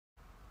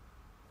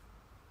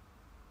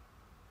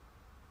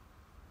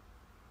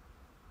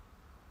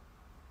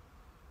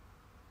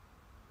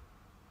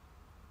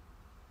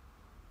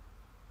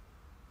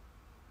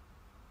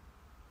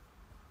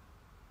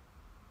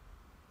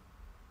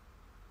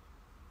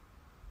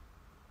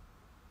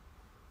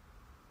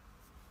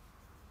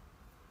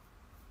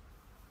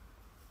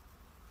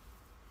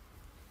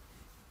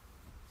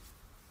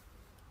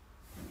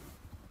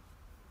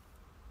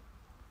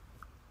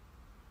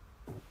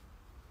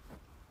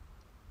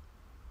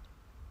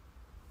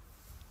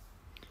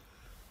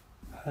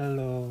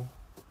Hello.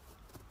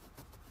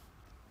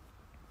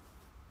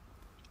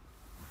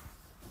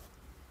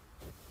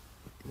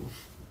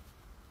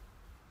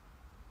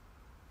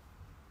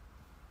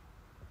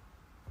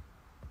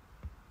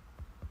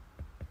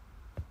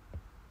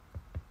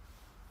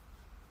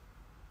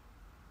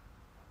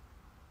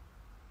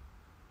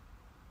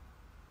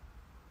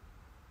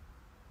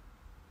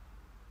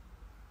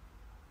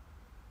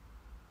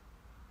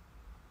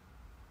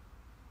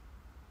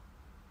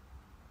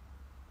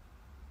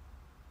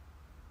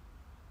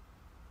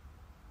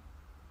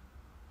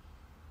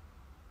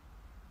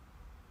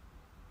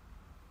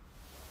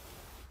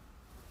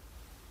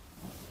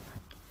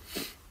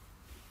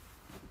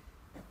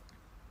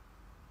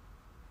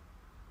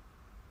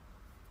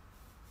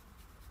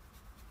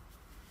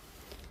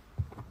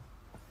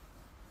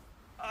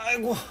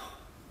 아이고.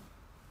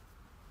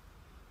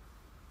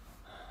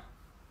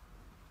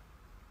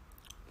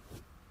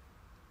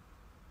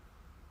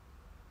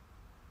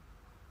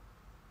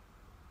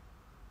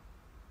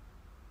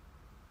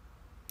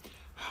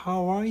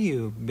 How are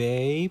you,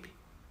 babe?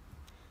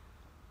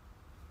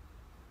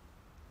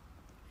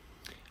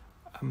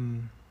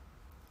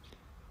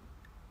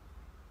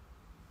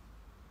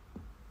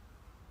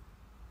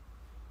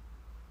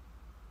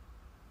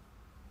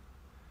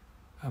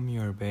 I'm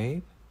your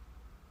babe.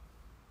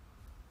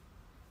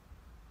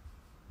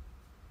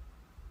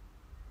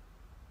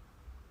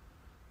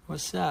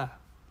 What's up?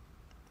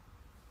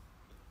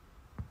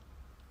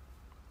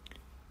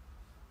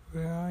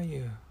 Where are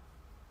you?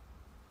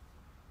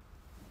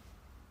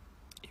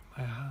 In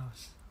my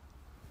house.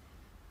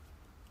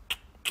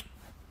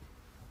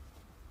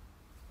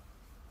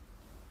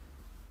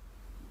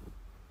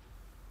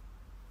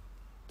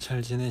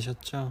 잘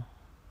지내셨죠?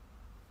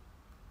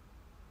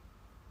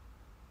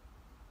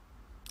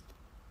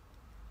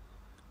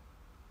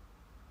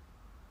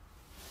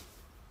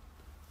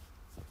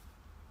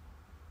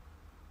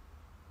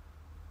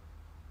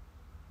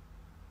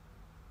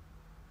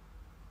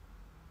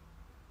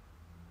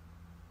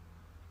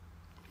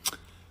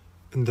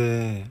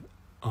 근데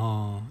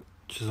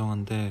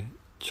죄송한데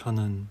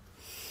저는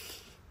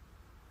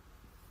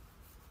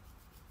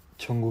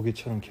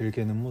정국이처럼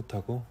길게는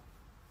못하고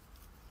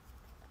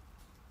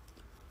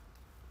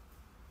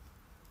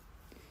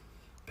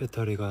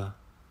배터리가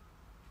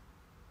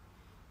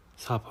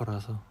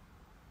 4%라서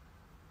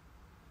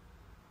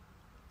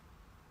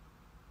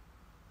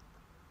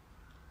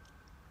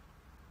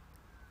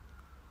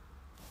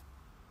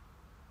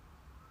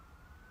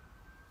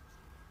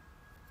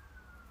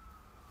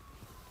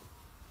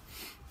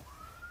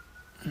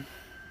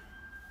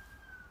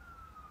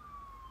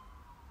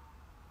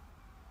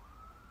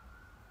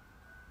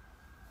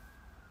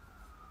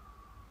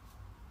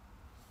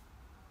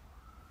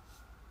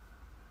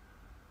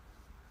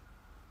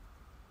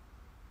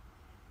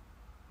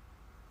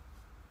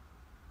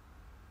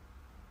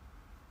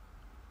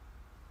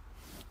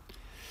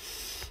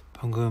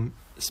방금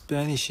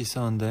스페니쉬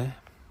있었는데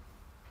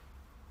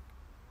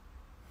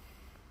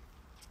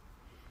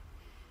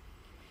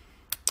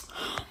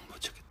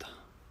못 찾겠다.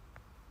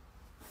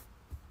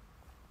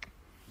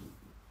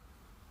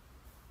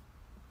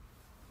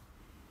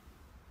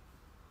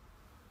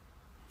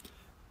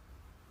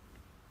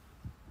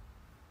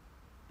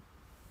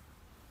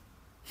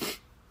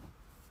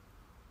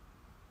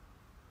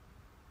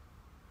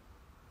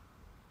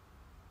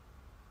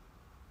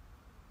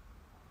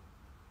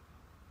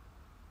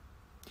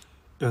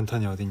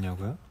 연탄이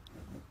어딨냐고요?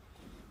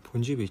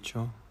 본집에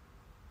있죠.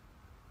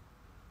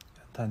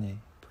 연탄이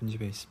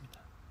본집에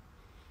있습니다.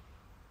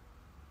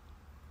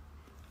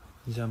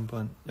 이제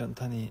한번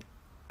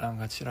연탄이랑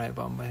같이 라이브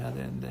한번 해야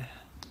되는데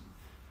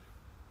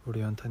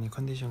우리 연탄이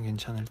컨디션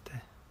괜찮을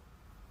때.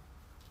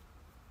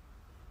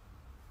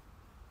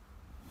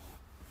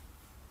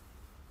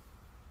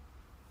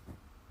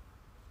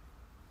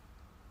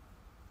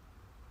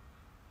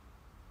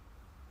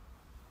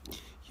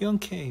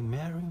 영케이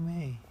marry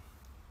me.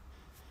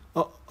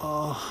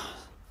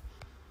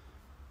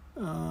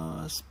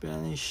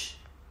 Spanish.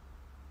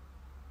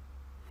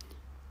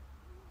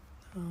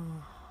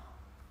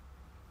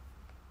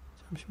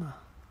 잠시만.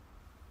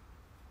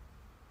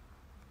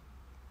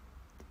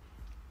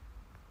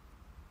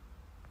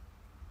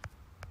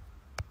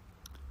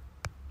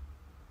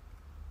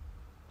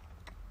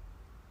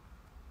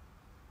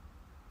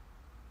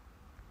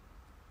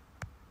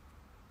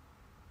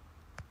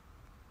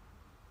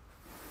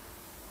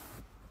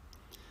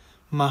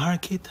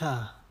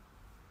 마할키타.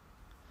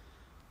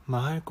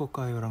 마할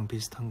꽃가요랑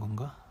비슷한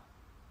건가?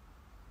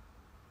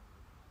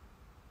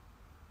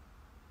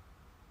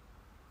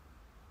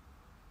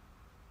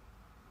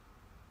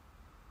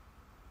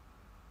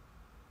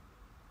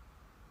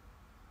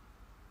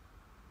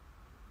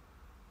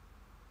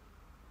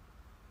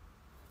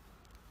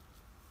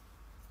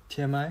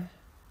 TMI?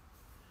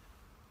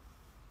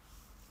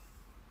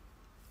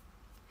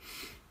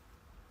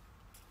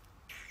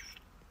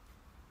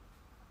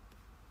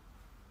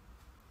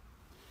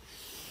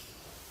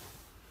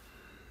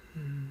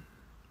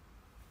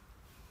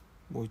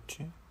 뭐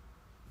있지?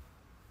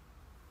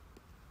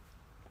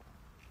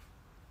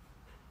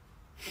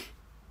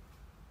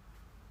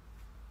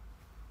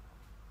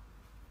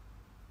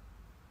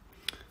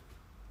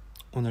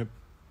 오늘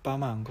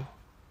파마한 거?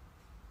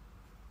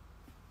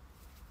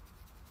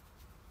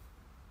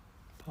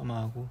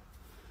 파마하고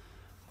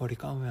머리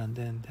감으면 안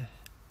되는데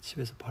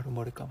집에서 바로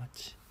머리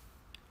감았지.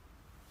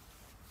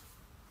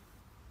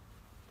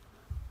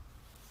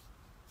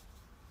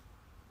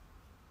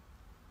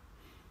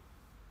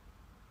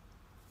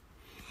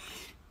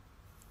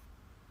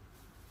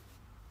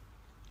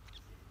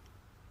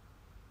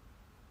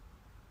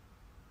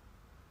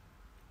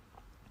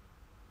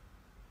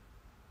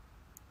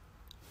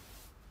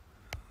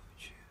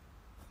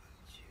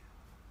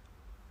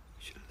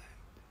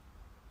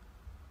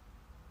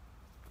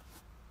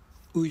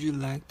 Would you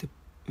like to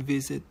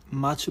visit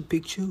Machu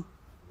Picchu?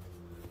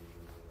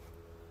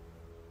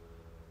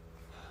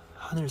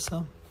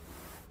 하늘섬?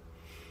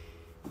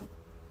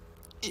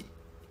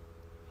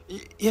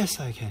 Yes,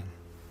 I can.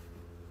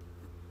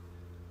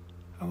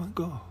 I want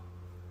to go.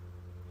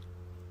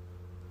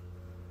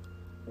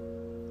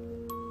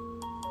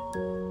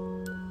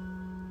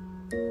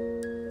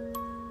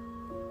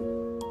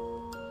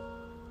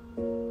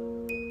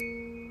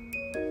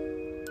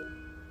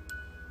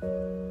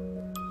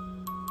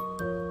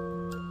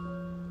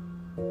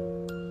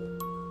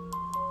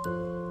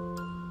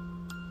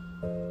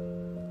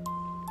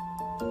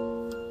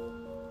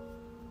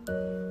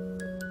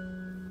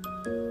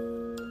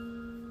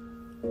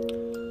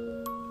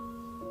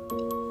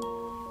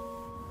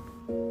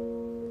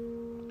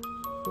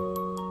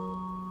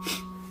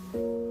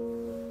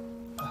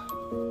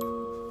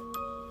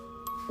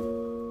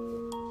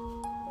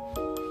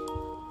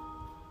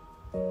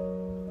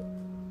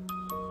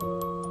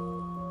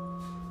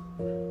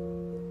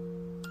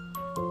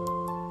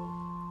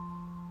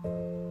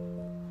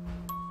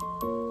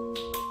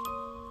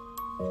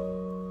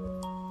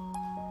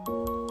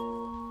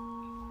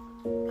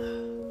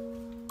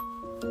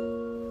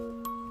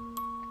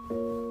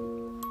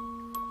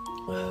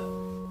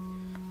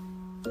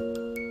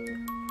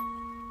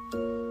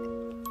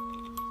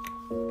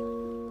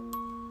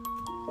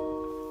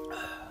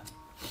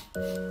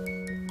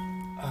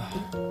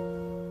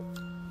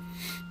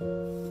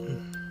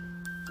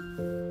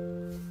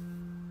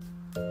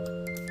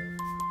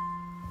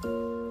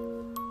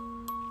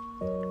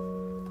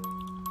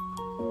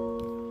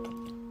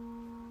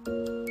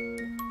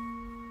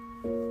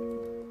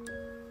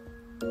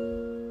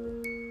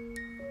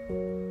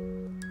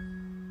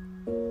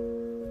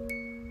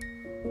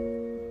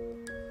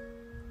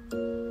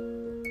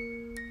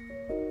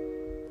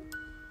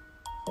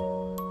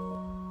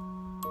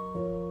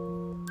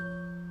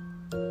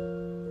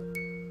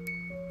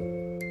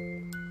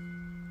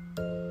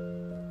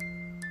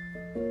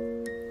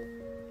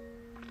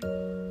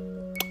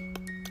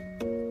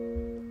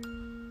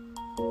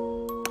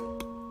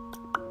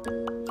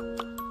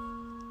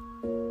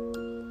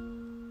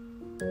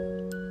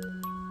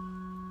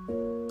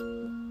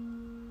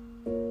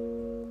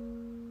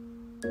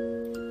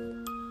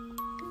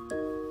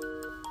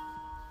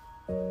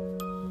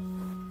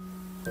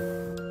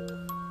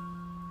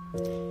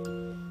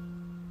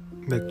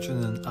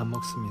 맥주는 안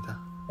먹습니다.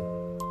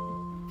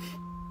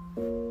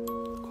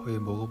 거의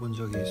먹어본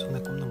적이 손에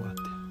꼽는 것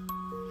같아요.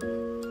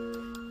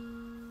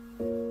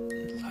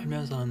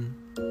 살면서 한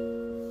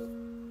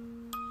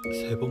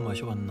 3번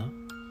마셔봤나?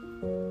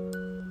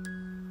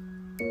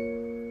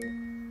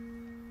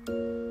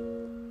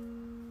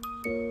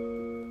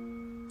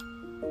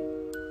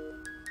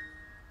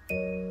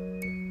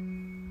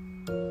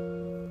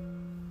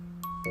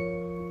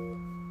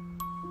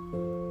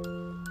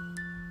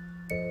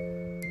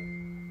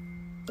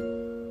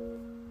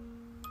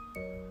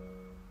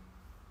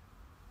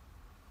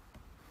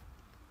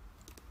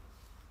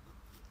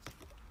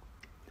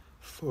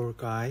 For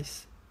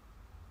guys.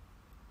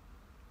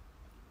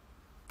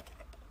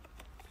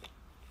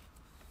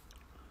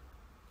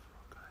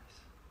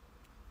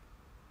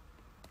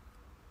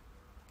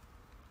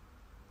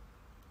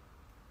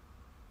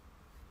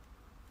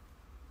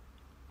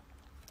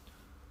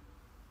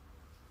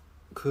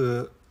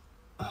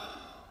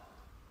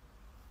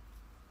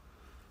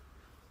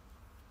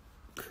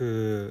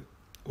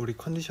 우리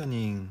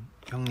컨디셔닝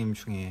형님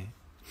중에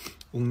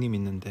웅님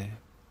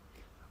있는데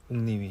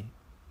웅님이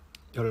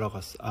연락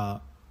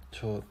왔어.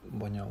 저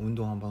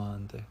운동 한번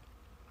하는데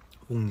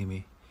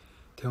웅님이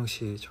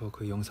태형씨 저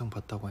그 영상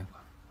봤다고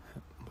하니까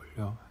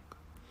뭘요?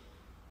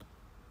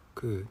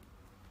 그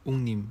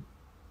웅님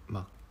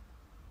막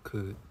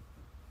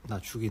나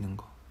죽이는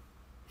거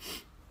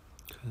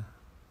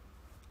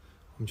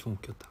엄청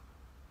웃겼다.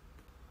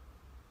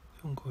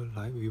 형 그거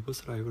라이브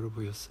위버스 라이브를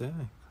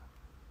보셨어요?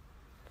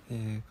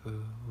 예,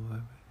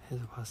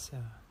 해서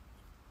봤어요.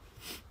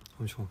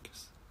 엄청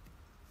웃겼어.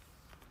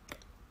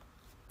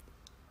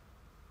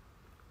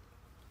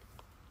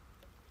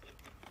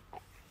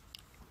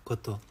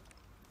 그것도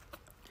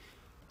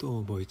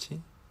또 뭐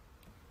있지?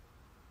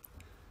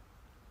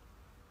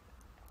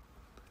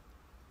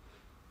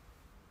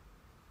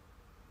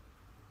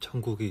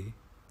 정국이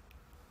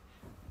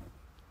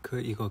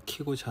이거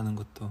키고 자는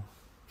것도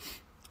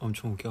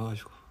엄청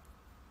웃겨가지고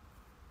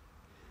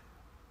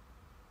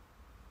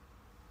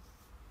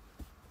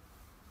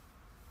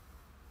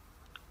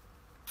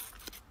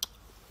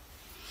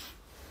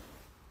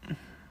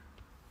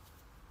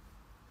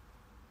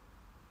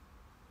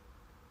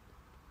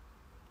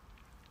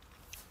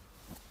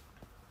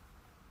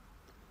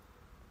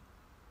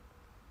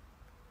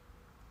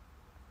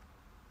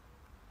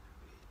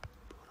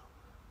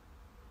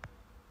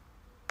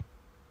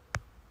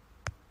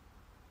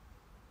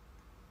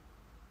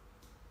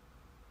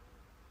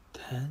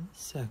 10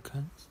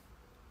 seconds?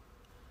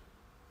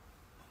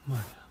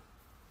 엄마야,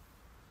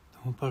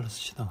 너무 빨라서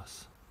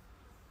지나갔어.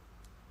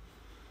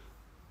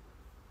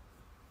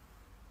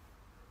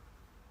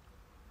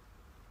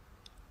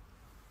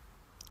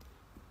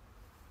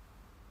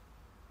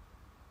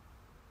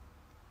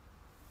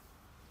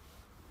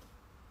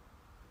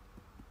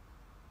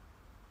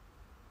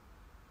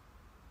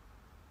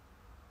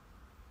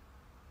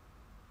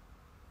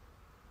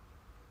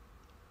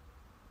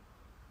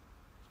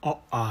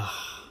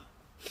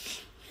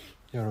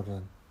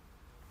 여러분,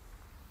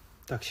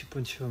 딱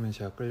 10분 치우면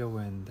제가 끄려고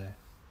했는데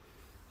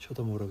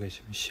저도 모르게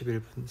지금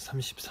 11분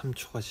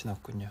 33초가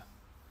지났군요.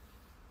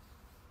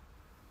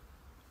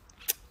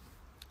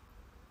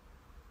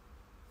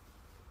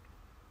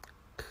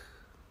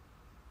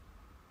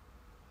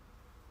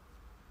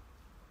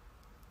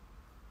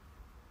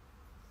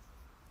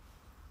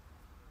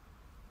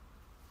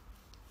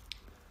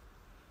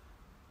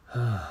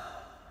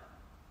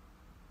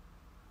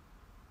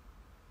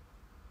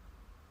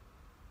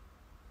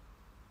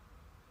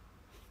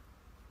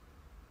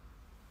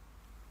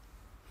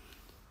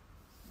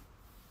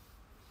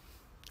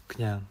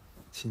 그냥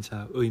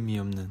진짜 의미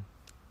없는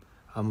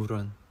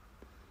아무런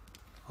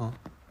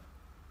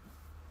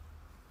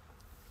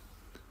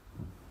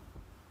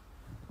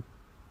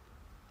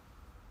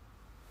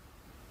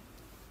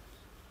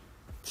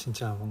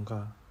진짜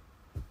뭔가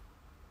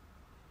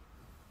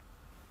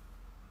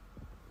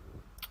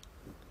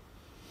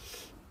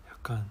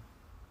약간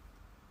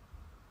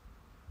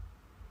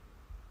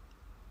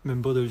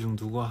멤버들 중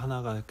누구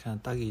하나가 그냥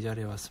딱 이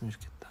자리에 왔으면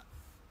좋겠다.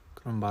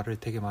 그런 말을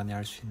되게 많이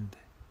할 수 있는데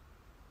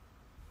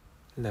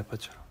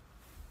래퍼처럼.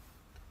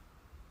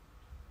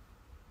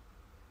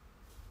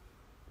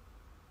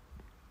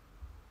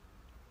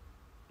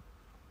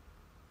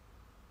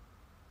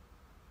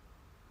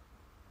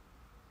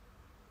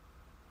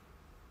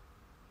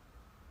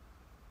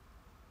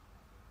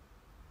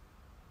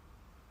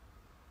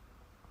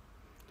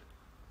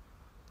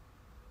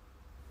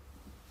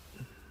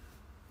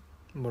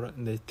 뭐라,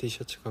 내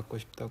티셔츠 갖고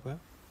싶다고요?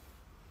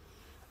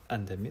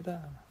 안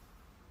됩니다.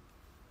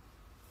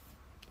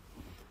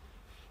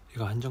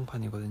 이거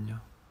한정판이거든요.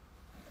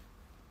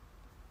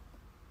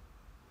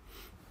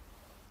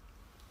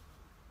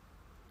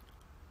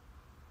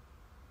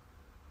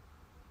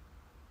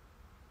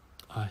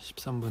 아,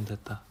 13분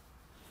됐다.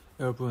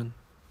 여러분,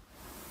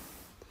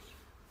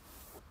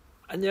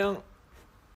 안녕.